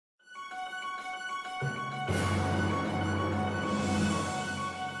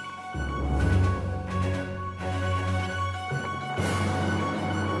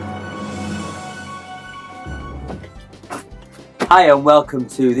Hi and welcome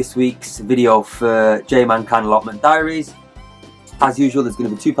to this week's video for JayManCan Allotment Diaries. As usual, there's going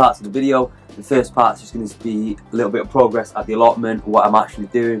to be two parts of the video. The first part is just going to be a little bit of progress at the allotment, what I'm actually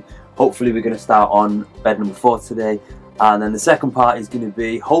doing. Hopefully we're going to start on bed number 4 today. And then the second part is going to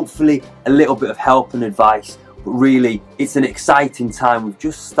be hopefully a little bit of help and advice. But really, it's an exciting time. We've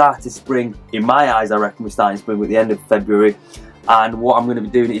just started spring. In my eyes, I reckon we're starting spring at the end of February. And what I'm going to be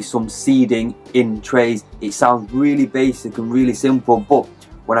doing is some seeding in trays. It sounds really basic and really simple, but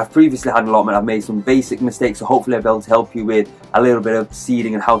when I've previously had an allotment, I've made some basic mistakes, so hopefully I'll be able to help you with a little bit of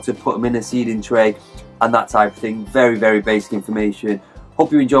seeding and how to put them in a seeding tray and that type of thing. Very, very basic information.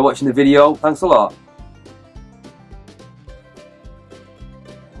 Hope you enjoy watching the video. Thanks a lot.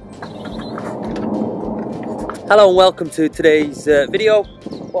 Hello and welcome to today's video.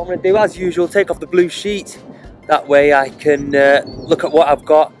 What I'm going to do, as usual, take off the blue sheet. That way I can look at what I've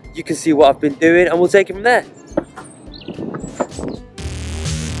got, you can see what I've been doing, and we'll take it from there.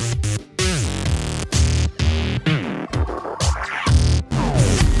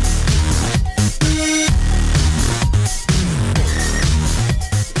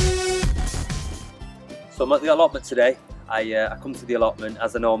 So I'm at the allotment today. I come to the allotment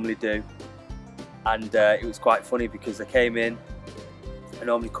as I normally do, and it was quite funny because I came in. I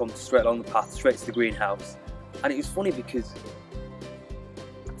normally come straight along the path, straight to the greenhouse. And it was funny because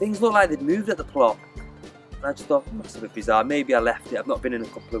things looked like they'd moved at the plot. And I just thought, that's a bit bizarre. Maybe I left it. I've not been in a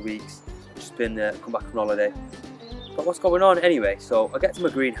couple of weeks. Just been come back from holiday. But what's going on anyway? So I get to my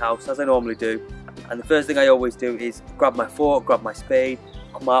greenhouse as I normally do. And the first thing I always do is grab my fork, grab my spade,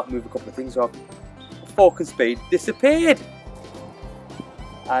 come out, move a couple of things off. Fork and spade disappeared.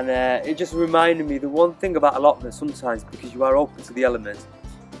 And it just reminded me the one thing about allotment sometimes, because you are open to the elements,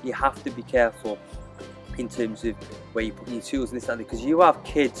 you have to be careful in terms of where you put your tools and this and that, because you have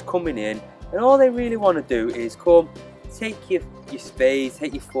kids coming in and all they really want to do is come, take your spades,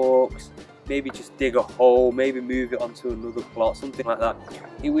 take your forks, maybe just dig a hole, maybe move it onto another plot, something like that.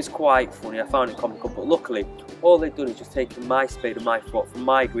 It was quite funny, I found it comical, but luckily all they've done is just taken my spade and my fork from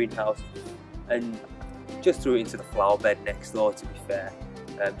my greenhouse and just threw it into the flower bed next door, to be fair.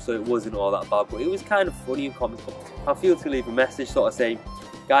 So it wasn't all that bad, but it was kind of funny and comical. I feel to leave a message sort of saying,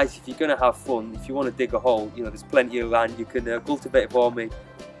 guys, if you're going to have fun, if you want to dig a hole, you know, there's plenty of land, you can cultivate it for me.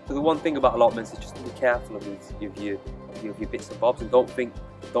 So the one thing about allotments is just to be careful of your bits and bobs, and don't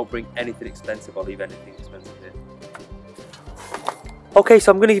bring anything expensive or leave anything expensive here. Okay,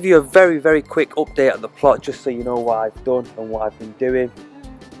 so I'm going to give you a very, very quick update on the plot, just so you know what I've done and what I've been doing.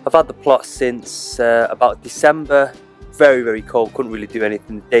 I've had the plot since about December. Very, very cold, couldn't really do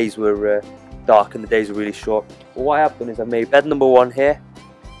anything. The days were dark and the days were really short. But what I have done is I've made bed number 1 here,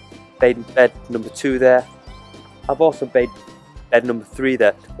 made bed number 2 there. I've also made bed number 3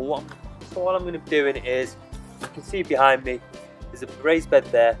 there. So what I'm going to be doing is, you can see behind me, there's a raised bed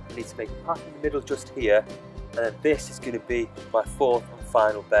there. I need to make a path in the middle just here, and then this is going to be my 4th and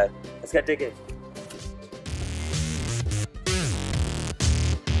final bed. Let's get digging.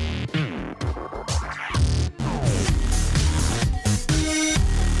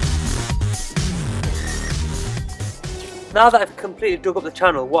 Now that I've completely dug up the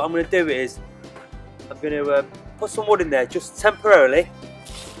channel, what I'm going to do is I'm going to put some wood in there just temporarily.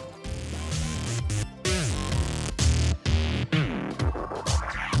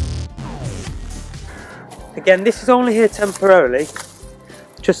 Again, this is only here temporarily,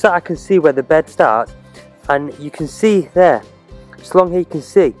 just so I can see where the bed starts. And you can see there, just along here you can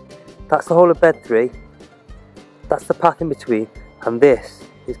see, that's the whole of bed 3, that's the path in between, and this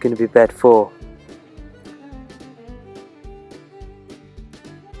is going to be bed 4.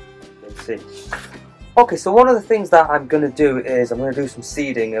 Okay, so one of the things that I'm going to do is I'm going to do some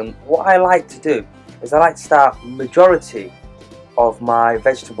seeding, and what I like to do is I like to start majority of my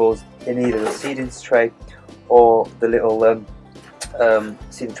vegetables in either the seeding tray or the little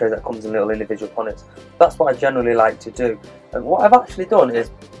seeding tray that comes in little individual punnets. That's what I generally like to do. And what I've actually done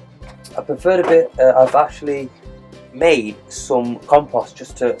is I preferred a bit, I've actually made some compost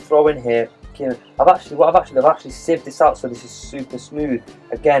just to throw in here. I've actually sieved this out so this is super smooth,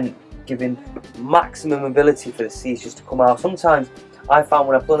 again giving maximum ability for the seeds just to come out. Sometimes I found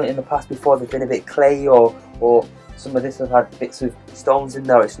when I've done it in the past before, they've been a bit clayey, or some of this have had bits of stones in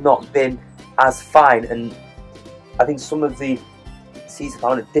there, it's not been as fine, and I think some of the seeds have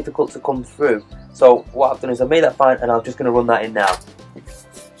found it difficult to come through. So what I've done is I've made that fine, and I'm just going to run that in now.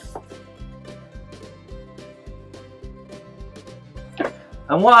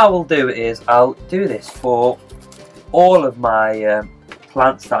 And what I will do is I'll do this for all of my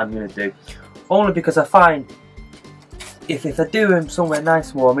plants that I'm going to do, only because I find if I do them somewhere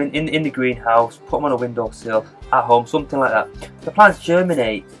nice and warm, in the greenhouse, put them on a windowsill, at home, something like that, the plants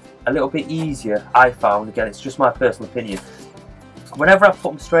germinate a little bit easier, I found. Again, it's just my personal opinion. Whenever I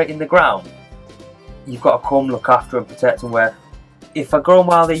put them straight in the ground, you've got to come look after and protect them, where if I grow them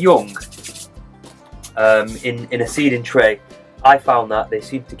while they're young, in a seeding tray, I found that they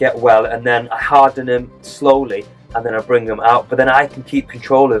seem to get well, and then I harden them slowly and then I bring them out, but then I can keep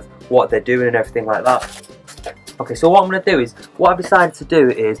control of what they're doing and everything like that. Okay, so what I'm going to do is, what I've decided to do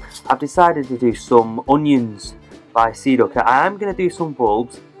is, I've decided to do some onions by seed. Okay, I am going to do some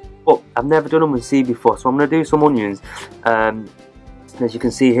bulbs, but I've never done them with seed before, so I'm going to do some onions. And as you can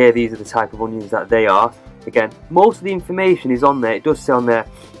see here, these are the type of onions that they are. Again, most of the information is on there. It does say on there,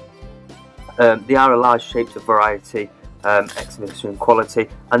 they are a large shapes of variety, exhibition quality,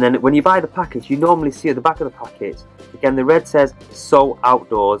 and then when you buy the package, you normally see at the back of the package, again, the red says sow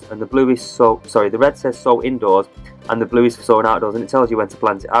outdoors and the blue is the red says sow indoors and the blue is for sowing outdoors, and it tells you when to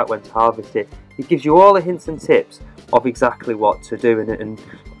plant it out, when to harvest it. It gives you all the hints and tips of exactly what to do, and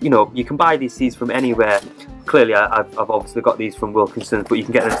you know, you can buy these seeds from anywhere. Clearly I've obviously got these from Wilkinson's, but you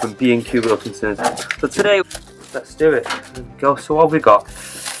can get them from B&Q Wilkinson's. So today, let's do it. There we go. So what have we got?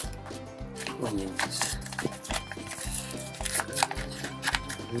 Onions.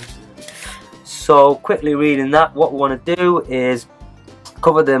 So quickly reading that, what we want to do is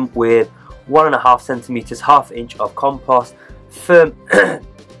cover them with 1.5 centimeters, ½ inch of compost, firm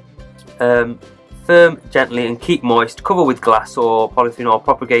gently and keep moist, cover with glass or polythene or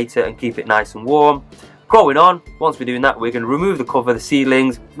propagator and keep it nice and warm. Growing on, once we're doing that, we're going to remove the cover, the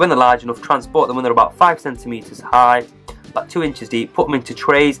seedlings. When they're large enough, transport them when they're about 5 centimeters high, about 2 inches deep, put them into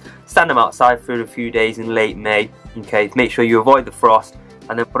trays, stand them outside for a few days in late May. Okay, make sure you avoid the frost,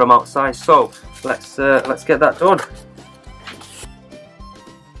 and then put them outside. So let's get that done.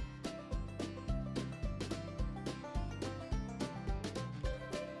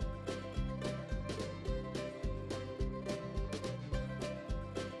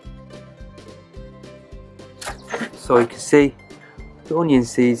 So you can see the onion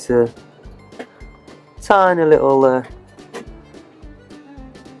seeds are tiny little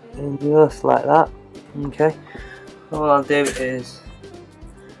just like that. Okay, all I'll do is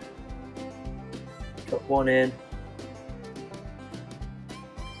put one in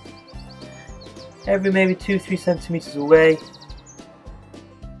every maybe 2-3 centimeters away.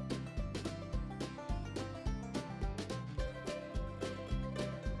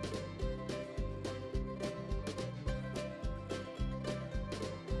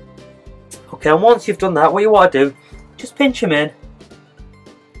 Okay, and once you've done that, what you want to do, just pinch them in,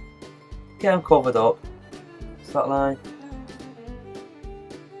 get them covered up. It's that line.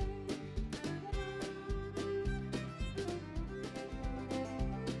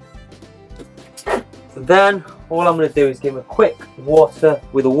 Then all I'm going to do is give them a quick water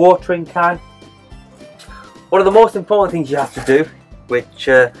with a watering can. One of the most important things you have to do, which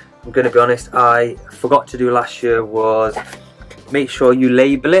I'm going to be honest, I forgot to do last year, was make sure you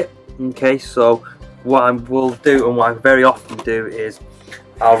label it. Okay, so what I will do, and what I very often do, is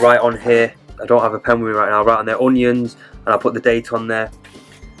I'll write on here, I don't have a pen with me right now, I'll write on there onions, and I'll put the date on there,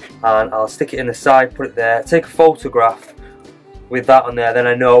 and I'll stick it in the side, put it there, take a photograph with that on there, then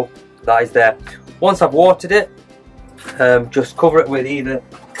I know that is there. Once I've watered it, just cover it with either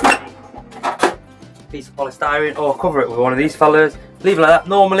a piece of polystyrene or cover it with one of these fellas, leave it like that.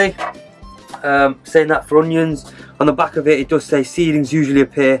 Normally, saying that for onions, on the back of it, it does say seedlings usually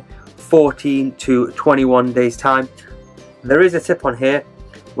appear 14 to 21 days time. There is a tip on here,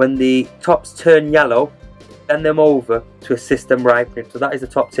 when the tops turn yellow, bend them over to assist them ripening. So that is the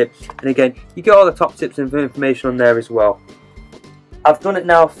top tip, and again, you get all the top tips and information on there as well. I've done it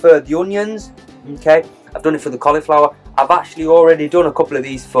now for the onions, okay, I've done it for the cauliflower. I've actually already done a couple of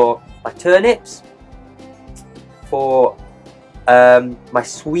these for my turnips, for my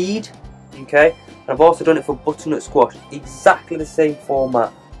swede, okay, and I've also done it for butternut squash, exactly the same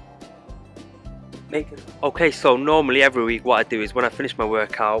format. Okay, so normally every week what I do is when I finish my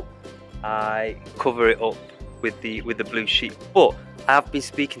workout, I cover it up with the blue sheet. But I have been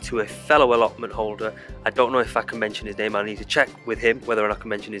speaking to a fellow allotment holder. I don't know if I can mention his name. I need to check with him whether or not I can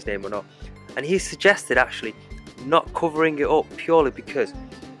mention his name or not. And he suggested actually not covering it up purely because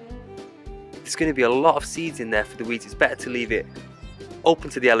there's going to be a lot of seeds in there for the weeds. It's better to leave it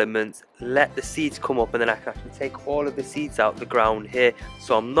open to the elements, let the seeds come up, and then I can actually take all of the seeds out the ground here.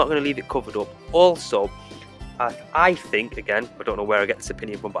 So I'm not going to leave it covered up. Also, I think, again, I don't know where I get this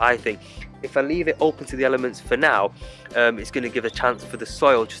opinion from, but I think if I leave it open to the elements for now, it's going to give a chance for the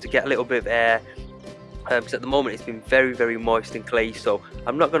soil just to get a little bit of air, because at the moment it's been very, very moist and clayey. So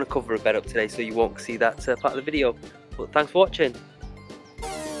I'm not going to cover a bed up today, so you won't see that part of the video. But thanks for watching.